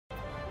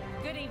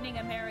Good evening.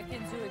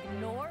 Americans who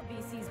ignore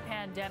BC's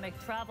pandemic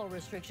travel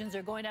restrictions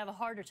are going to have a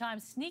harder time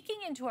sneaking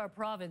into our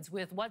province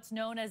with what's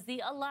known as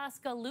the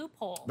Alaska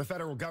loophole. The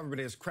federal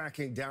government is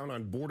cracking down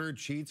on border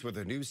cheats with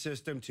a new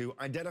system to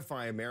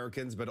identify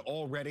Americans, but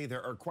already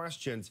there are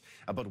questions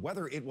about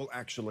whether it will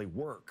actually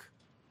work.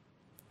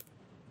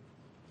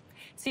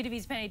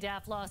 CTV's Penny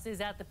Daflos is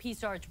at the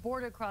Peace Arch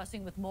border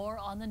crossing with more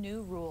on the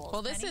new rules.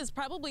 Well, this is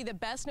probably the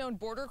best known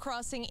border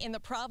crossing in the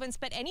province,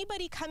 but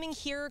anybody coming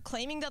here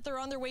claiming that they're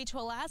on their way to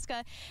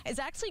Alaska is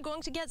actually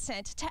going to get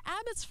sent to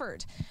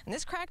Abbotsford. And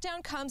this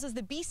crackdown comes as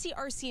the BC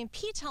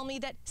RCMP tell me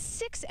that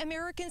 6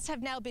 Americans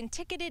have now been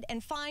ticketed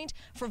and fined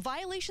for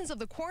violations of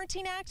the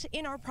Quarantine Act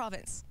in our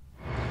province.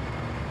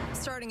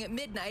 Starting at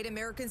midnight,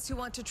 Americans who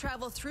want to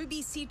travel through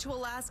BC to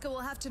Alaska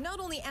will have to not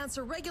only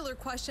answer regular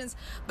questions,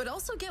 but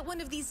also get one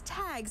of these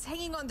tags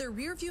hanging on their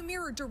rearview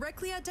mirror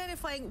directly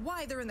identifying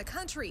why they're in the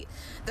country.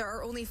 There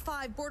are only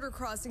 5 border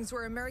crossings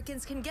where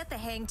Americans can get the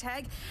hang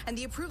tag and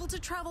the approval to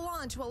travel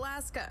on to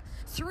Alaska.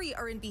 3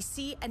 are in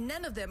BC, and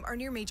none of them are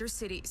near major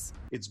cities.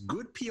 It's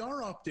good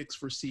PR optics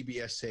for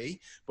CBSA,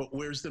 but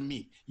where's the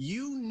meat?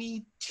 You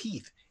need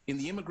teeth in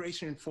the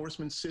immigration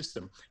enforcement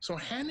system. So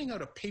handing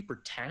out a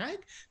paper tag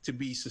to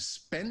be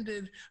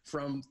suspended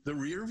from the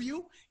rear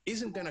view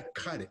isn't going to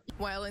cut it.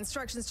 While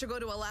instructions to go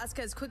to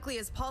Alaska as quickly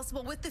as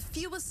possible with the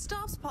fewest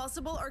stops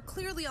possible are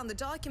clearly on the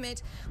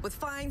document, with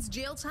fines,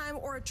 jail time,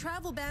 or a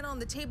travel ban on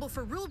the table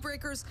for rule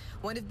breakers,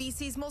 one of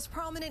BC's most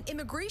prominent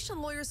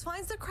immigration lawyers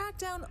finds the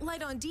crackdown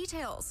light on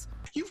details.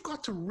 You've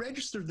got to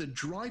register the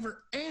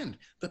driver and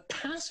the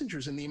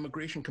passengers in the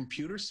immigration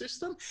computer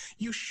system.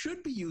 You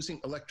should be using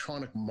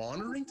electronic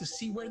monitoring to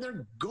see where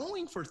they're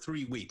going for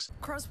 3 weeks.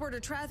 Cross-border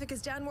traffic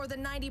is down more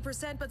than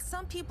 90%, but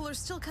some people are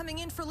still coming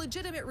in for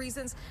legitimate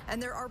reasons,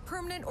 and there are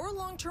permanent or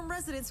long-term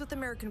residents with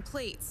American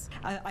plates.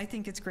 I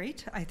think it's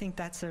great. I think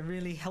that's a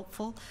really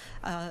helpful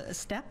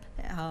step,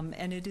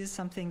 and it is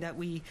something that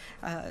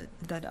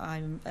that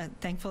I'm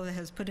thankful that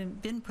has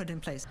been put in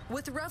place.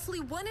 With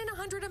roughly 1 in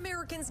 100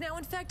 Americans now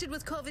infected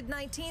with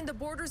COVID-19, the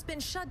border's been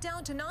shut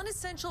down to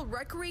non-essential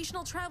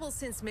recreational travel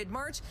since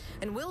mid-March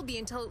and will be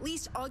until at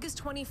least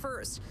August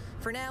 21st.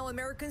 For now,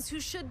 Americans who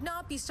should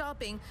not be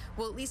stopping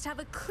will at least have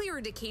a clear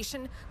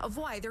indication of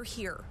why they're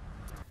here.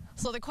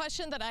 So the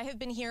question that I have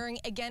been hearing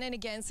again and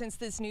again since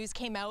this news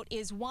came out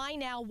is why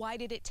now? Why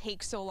did it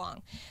take so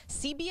long?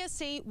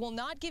 CBSA will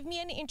not give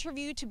me an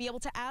interview to be able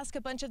to ask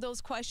a bunch of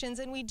those questions,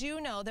 and we do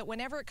know that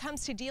whenever it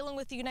comes to dealing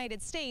with the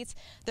United States,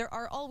 there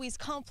are always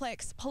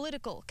complex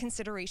political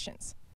considerations.